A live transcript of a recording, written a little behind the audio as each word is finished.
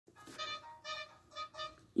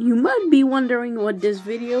You might be wondering what this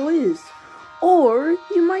video is, or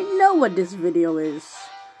you might know what this video is.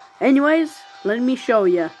 Anyways, let me show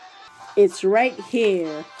you. It's right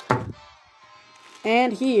here.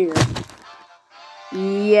 And here.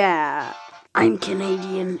 Yeah, I'm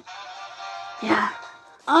Canadian. Yeah.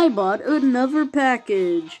 I bought another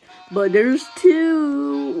package, but there's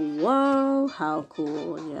two. Whoa, how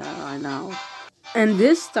cool. Yeah, I know. And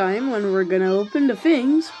this time, when we're gonna open the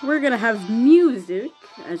things, we're gonna have music,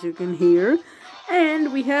 as you can hear,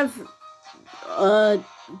 and we have,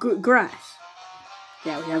 grass.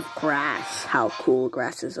 Yeah, we have grass. How cool.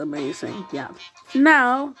 Grass is amazing. Yeah.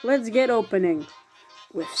 Now, let's get opening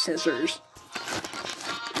with scissors.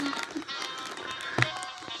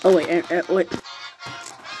 Oh, wait, wait.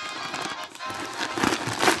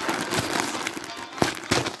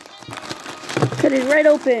 Cut it right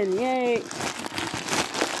open. Yay.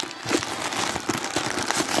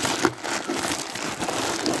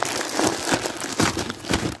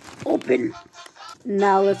 Open.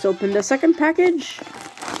 Now let's open the second package.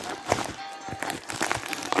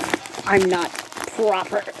 I'm not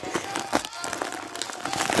proper.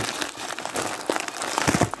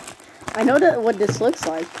 I know that what this looks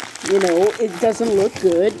like. You know, it doesn't look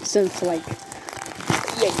good since, like,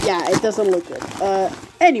 yeah, it doesn't look good.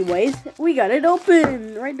 Anyways, we got it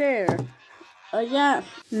open right there. Yeah.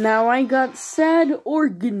 Now I got sad or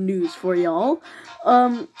good news for y'all.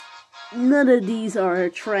 None of these are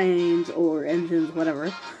trains or engines,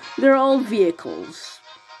 whatever. They're all vehicles.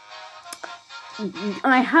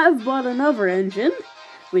 I have bought another engine,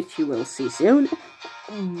 which you will see soon,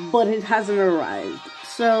 but it hasn't arrived.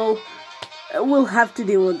 So, we'll have to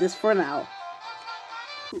deal with this for now.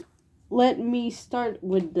 Let me start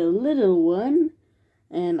with the little one.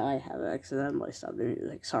 And I have accidentally stopped the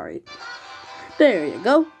music, sorry. There you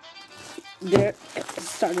go. There,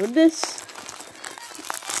 start with this.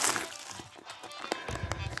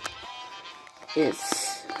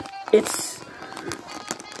 It's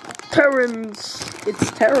Terence.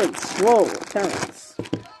 It's Terence. Whoa, Terence.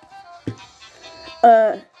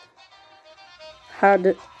 How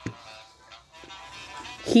did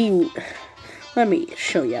he? Let me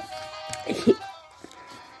show you.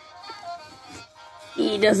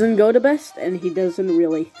 He doesn't go the best, and he doesn't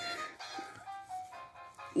really.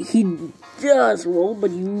 He does roll,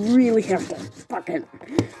 but you really have to fucking.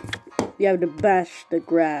 You have to bash the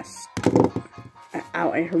grass.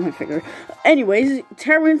 Ow, I hurt my finger. Anyways,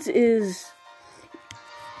 Terence is.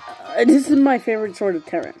 This is my favorite sort of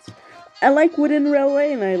Terence. I like Wooden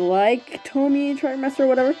Railway, and I like Tony Trimester or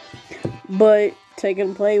whatever. But Take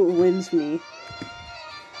and Play wins me.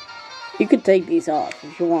 You could take these off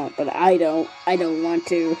if you want, but I don't want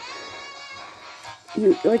to.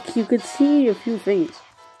 You could see a few things.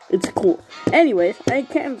 It's cool. Anyways, I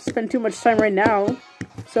can't spend too much time right now.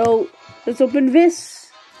 So, let's open this.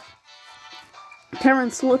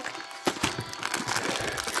 Terence, look.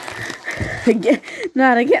 Again.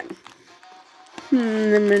 Not again.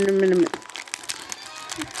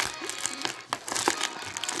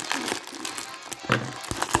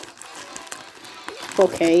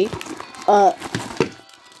 Okay. Oh,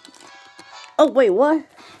 wait, what?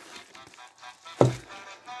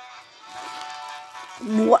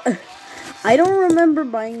 What? I don't remember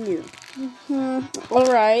buying you.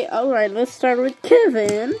 Alright, let's start with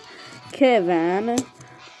Kevin. Kevin.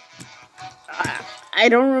 I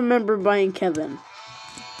don't remember buying Kevin.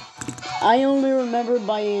 I only remember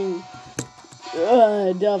buying,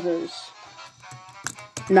 the others.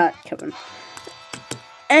 Not Kevin.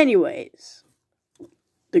 Anyways.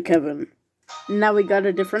 The Kevin. Now we got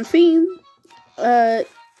a different theme. I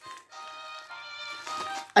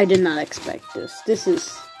did not expect this. This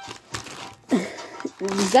is...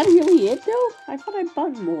 Is that really it, though? I thought I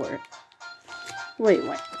bought more. Wait.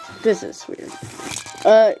 This is weird.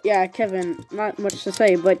 Yeah, Kevin. Not much to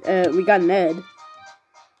say, but, we got Ned.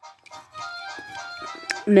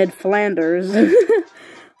 Ned Flanders.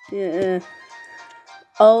 Yeah.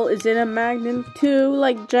 Oh, is it a magnet, too?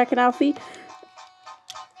 Like Jack and Alfie?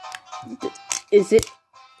 Is it?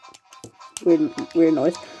 Weird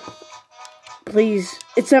noise. Please,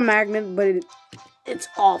 it's a magnet, but it's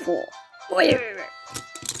awful. Wait.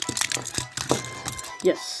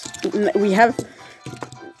 Yes, we have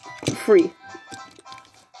free.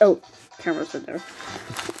 Oh, camera's in there.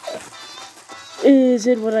 Is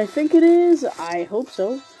it what I think it is? I hope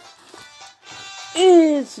so.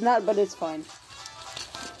 It's not, but it's fine.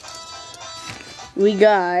 We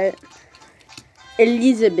got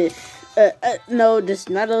Elizabeth. No, this is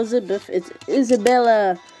not Elizabeth. It's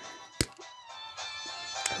Isabella.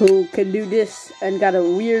 Who can do this and got a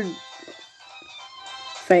weird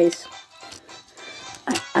face.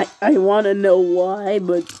 I want to know why,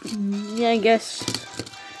 but yeah, I guess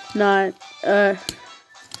not. Yeah,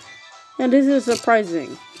 this is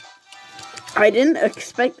surprising. I didn't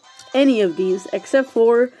expect any of these except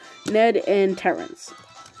for Ned and Terence.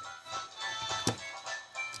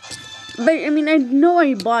 But I mean, I know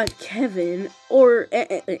I bought Kevin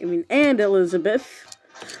and Elizabeth.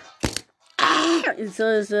 It's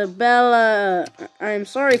Isabella. I'm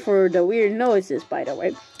sorry for the weird noises, by the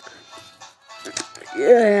way.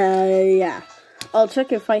 Yeah. I'll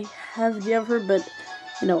check if I have the other, but,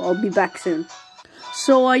 I'll be back soon.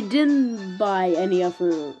 So I didn't buy any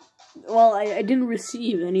other, well, I didn't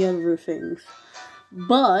receive any other things.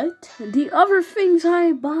 But, the other things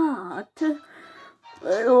I bought,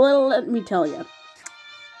 well, let me tell you.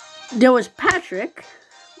 There was Patrick.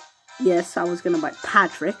 Yes, I was gonna buy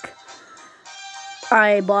Patrick.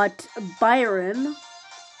 I bought Byron.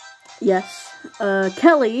 Yes.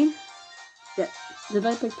 Kelly. Yeah. Did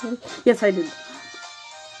I pick Kelly? Yes, I did.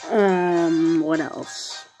 What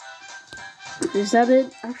else? Is that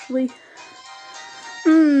it, actually?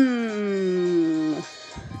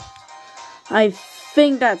 I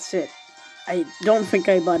think that's it. I don't think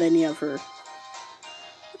I bought any of her.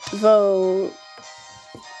 Though...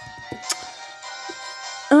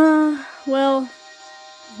 well...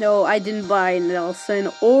 No, I didn't buy Nelson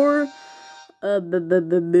or Buston.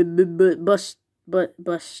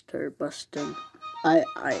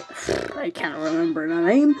 I can't remember the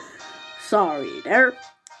name. Sorry there.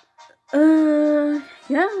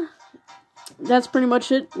 Yeah. That's pretty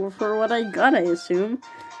much it for what I got, I assume.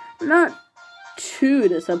 Not too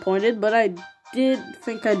disappointed, but I did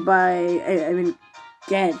think I'd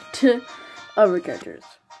get other characters.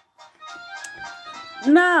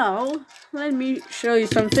 Now, let me show you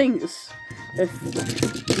some things. If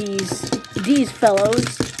these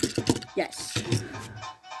fellows, yes.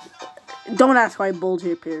 Don't ask why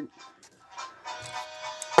Bulgy appeared.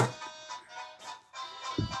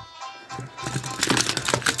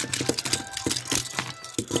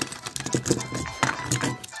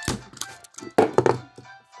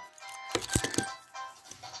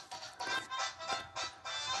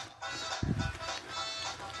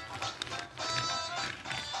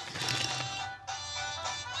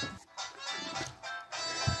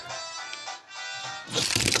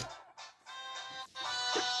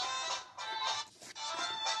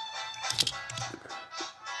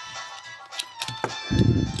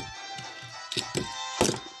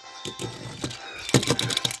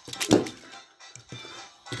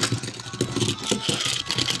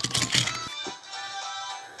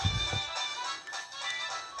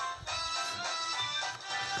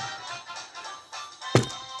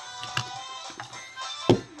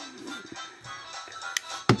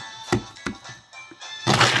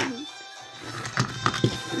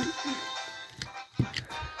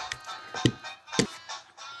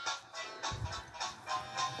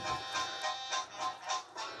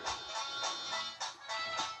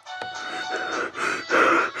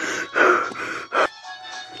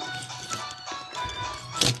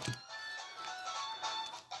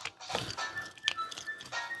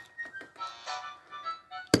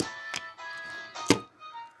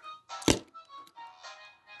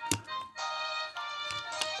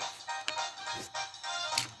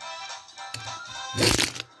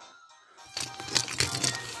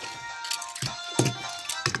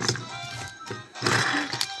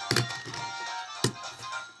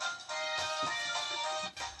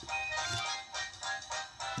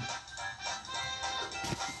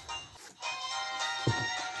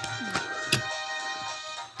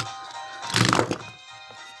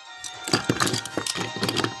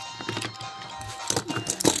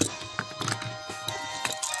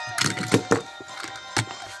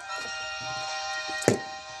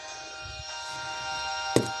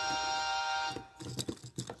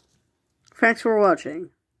 Thanks for watching.